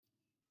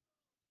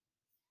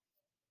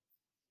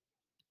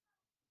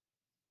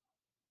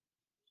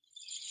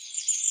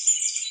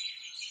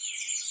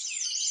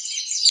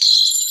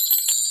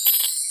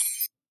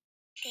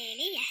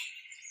التالية.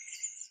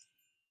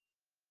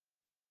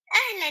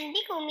 أهلا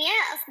بكم يا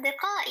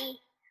أصدقائي،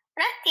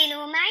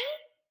 رتلوا معي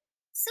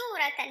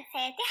سورة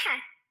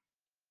الفاتحة.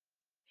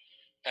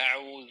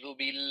 أعوذ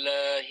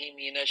بالله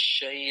من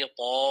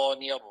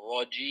الشيطان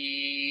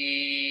الرجيم.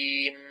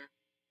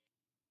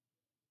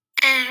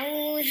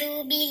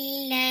 أعوذ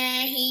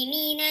بالله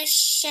من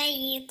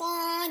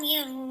الشيطان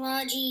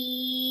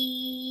الرجيم.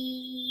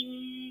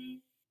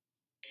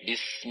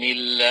 بسم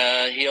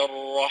الله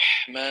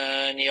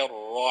الرحمن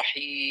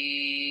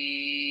الرحيم.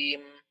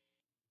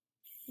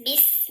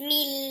 بسم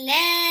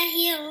الله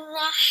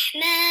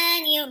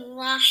الرحمن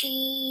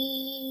الرحيم.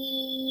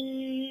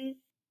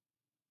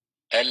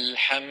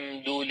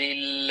 الحمد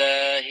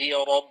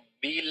لله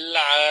رب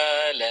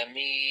العالمين.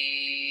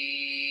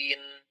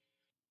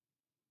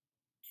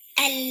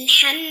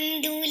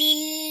 الحمد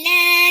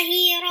لله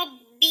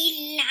رب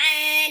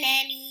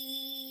العالمين.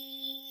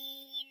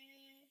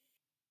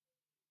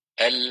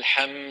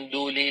 الحمد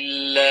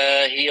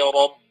لله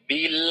رب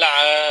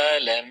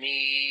العالمين.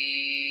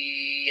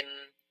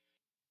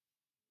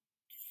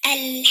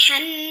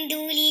 الحمد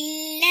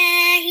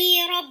لله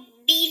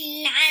رب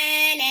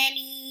العالمين.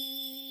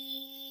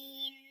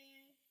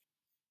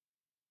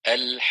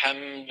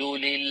 الحمد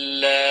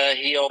لله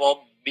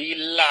رب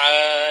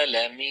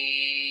العالمين.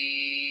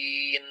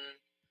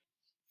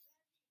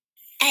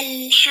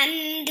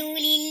 الحمد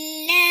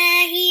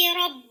لله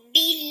رب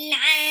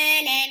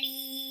العالمين.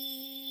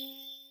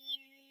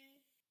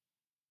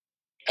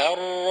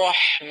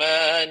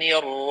 الرحمن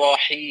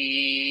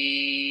الرحيم.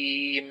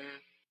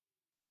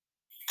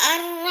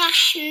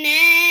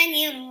 الرحمن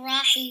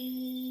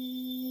الرحيم.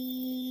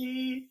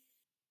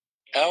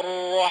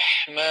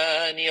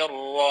 الرحمن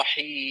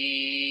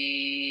الرحيم.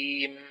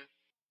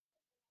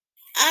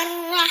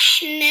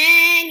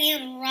 الرحمن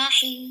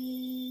الرحيم.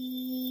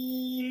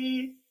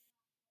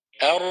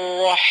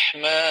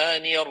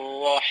 الرحمن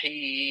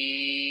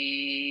الرحيم.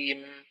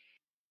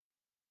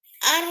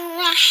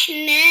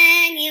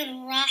 الرحمن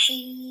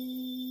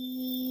الرحيم.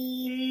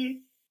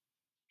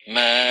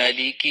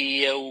 مالك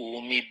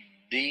يوم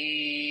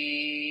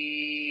الدين.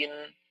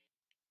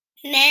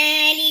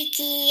 مالك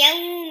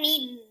يوم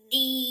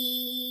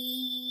الدين.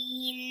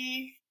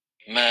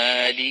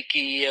 مالك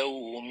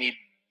يوم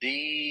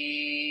الدين.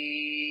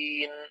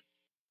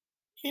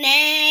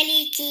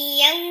 مالك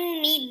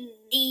يوم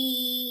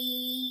الدين.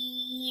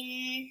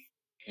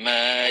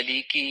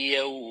 مالك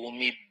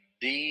يوم الدين.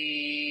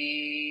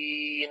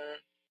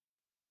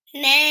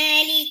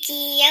 مالك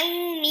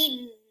يوم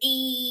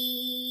الدين.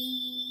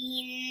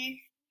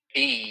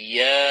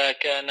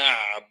 إياك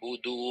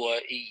نعبد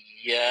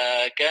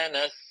وإياك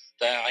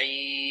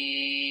نستعين.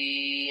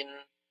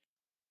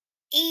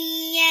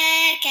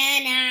 إياك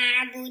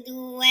نعبد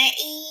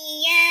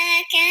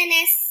وإياك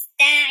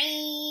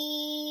نستعين.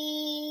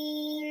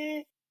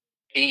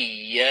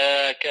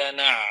 إياك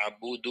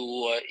نعبد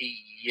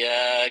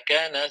وإياك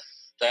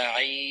نستعين.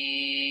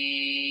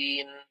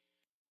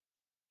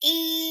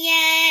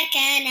 إياك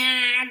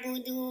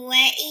نعبد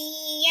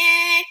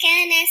وإياك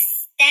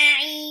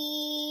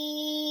نستعين.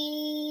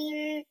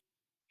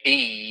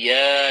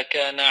 إياك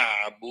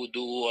نعبد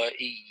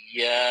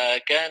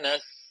وإياك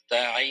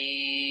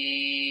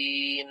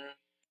نستعين.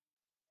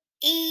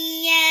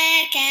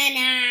 إياك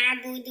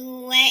نعبد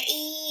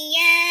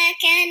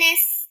وإياك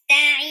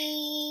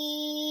نستعين.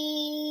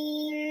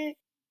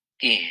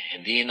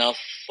 اهدنا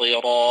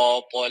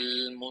الصراط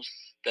المستقيم.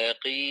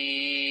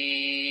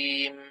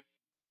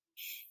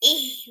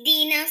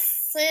 اهدنا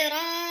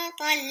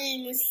الصراط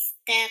المستقيم.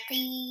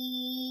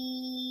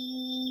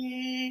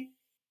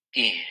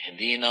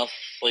 اهدنا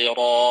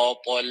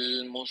الصراط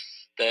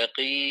المستقيم.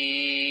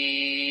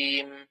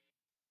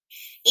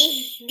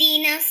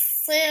 اهدنا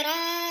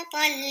الصراط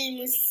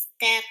المستقيم.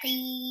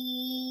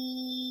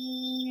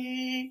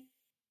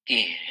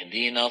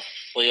 اهدنا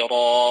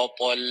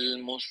الصراط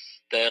المستقيم.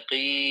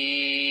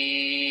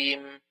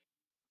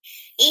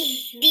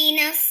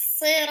 اهدنا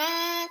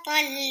الصراط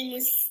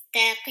المستقيم.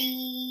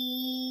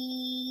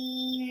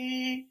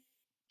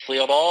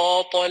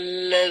 صراط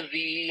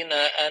الذين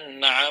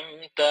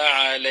أنعمت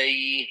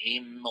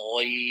عليهم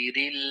غير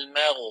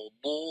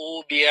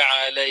المغضوب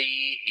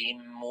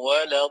عليهم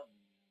ولا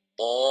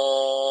الضالين.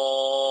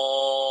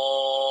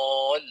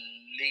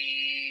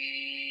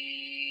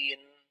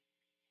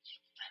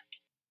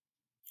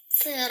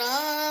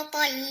 صراط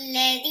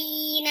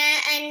الذين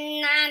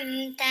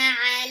أنعمت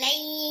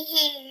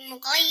عليهم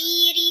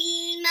غير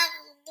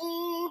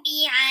المغضوب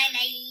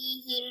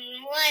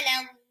عليهم ولا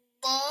الضالين.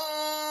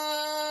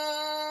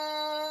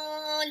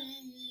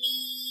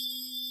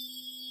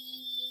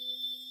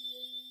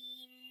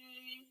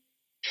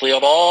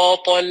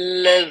 صراط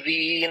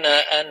الذين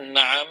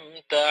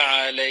أنعمت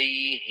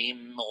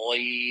عليهم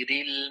غير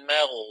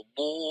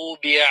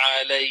المغضوب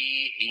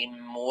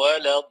عليهم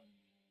ولا الضالين.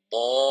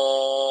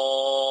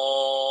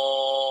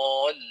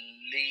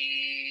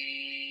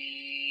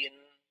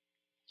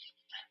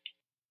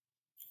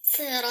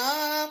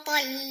 صراط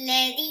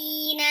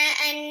الذين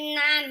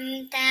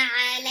أنعمت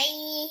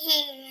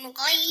عليهم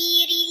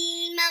غير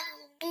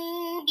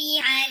المغضوب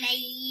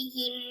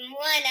عليهم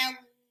ولا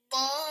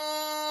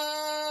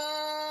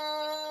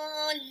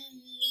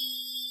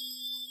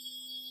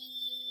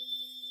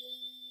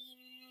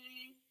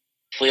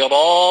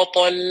صراط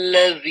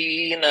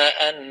الذين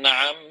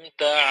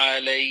أنعمت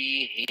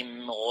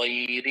عليهم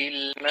غير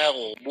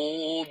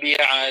المغضوب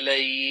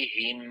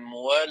عليهم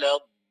ولا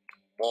الضالين.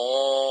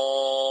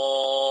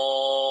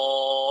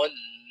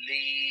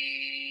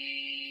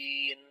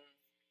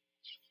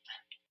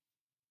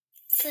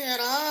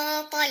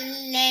 صراط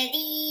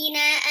الذين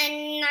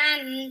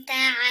أنعمت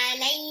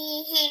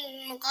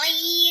عليهم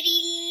غير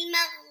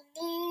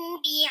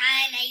المغضوب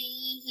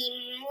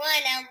عليهم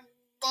ولا الضالين.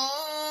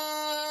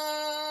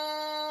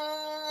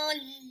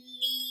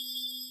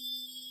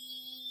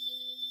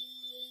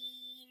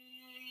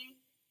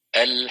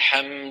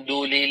 الحمد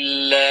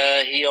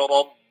لله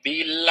رب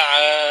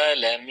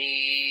العالمين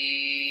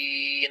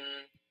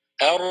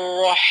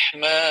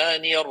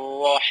الرحمن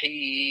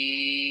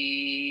الرحيم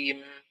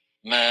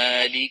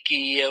مالك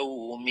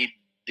يوم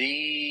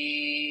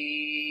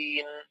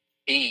الدين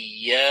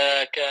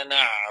إياك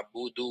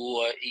نعبد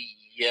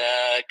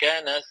وإياك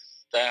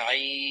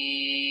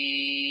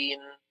نستعين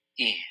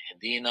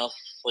اهدنا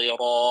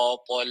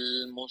الصراط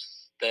المستقيم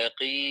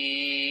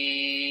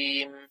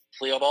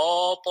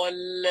صراط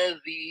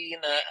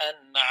الذين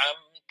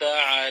أنعمت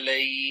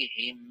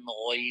عليهم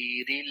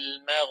غير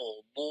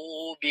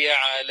المغضوب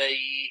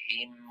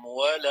عليهم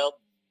ولا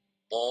الضالين.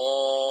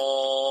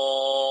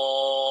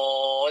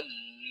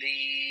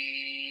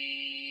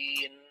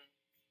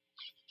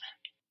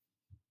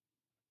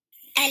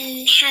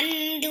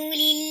 الحمد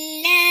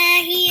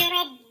لله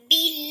رب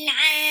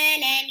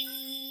العالمين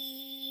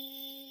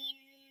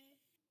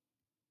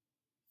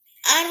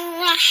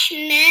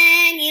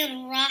الرحمن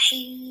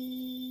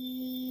الرحيم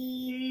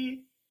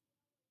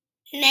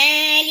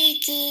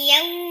مالك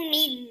يوم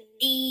الدين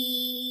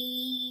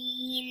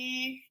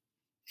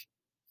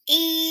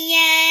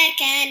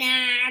إياك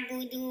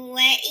نعبد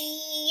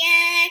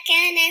وإياك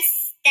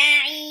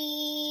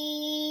نستعين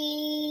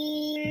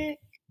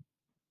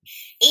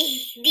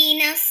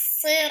اهدنا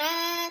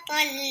الصراط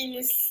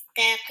المستقيم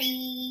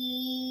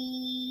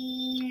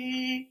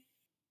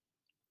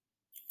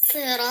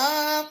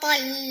صراط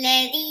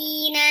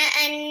الذين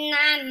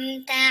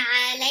أنعمت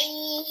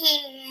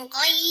عليهم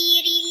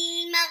غير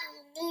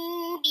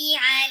المغضوب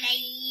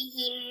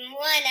عليهم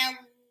ولا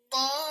الضالين.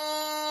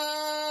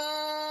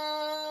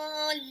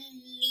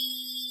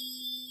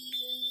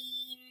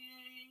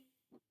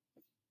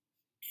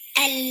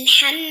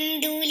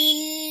 الحمد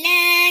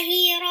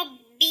لله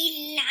رب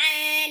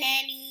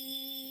العالمين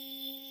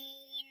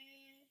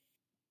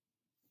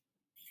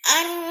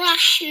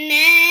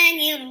الرحمن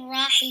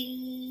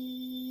الرحيم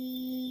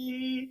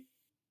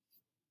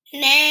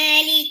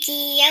مالك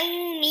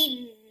يوم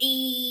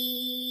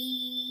الدين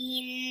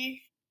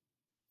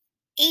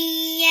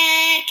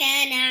إياك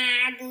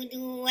نعبد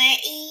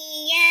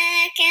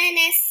وإياك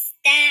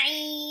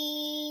نستعين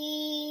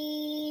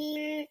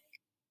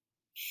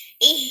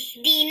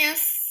اهدنا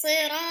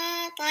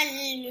الصراط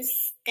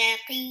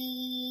المستقيم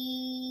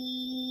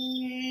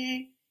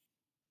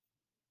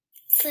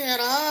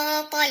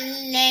صراط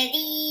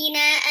الذين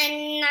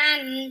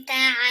أنعمت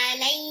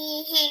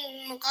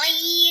عليهم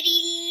غير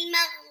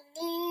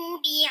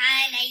المغضوب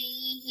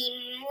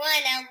عليهم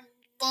ولا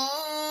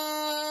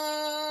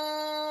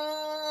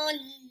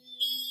الضالين.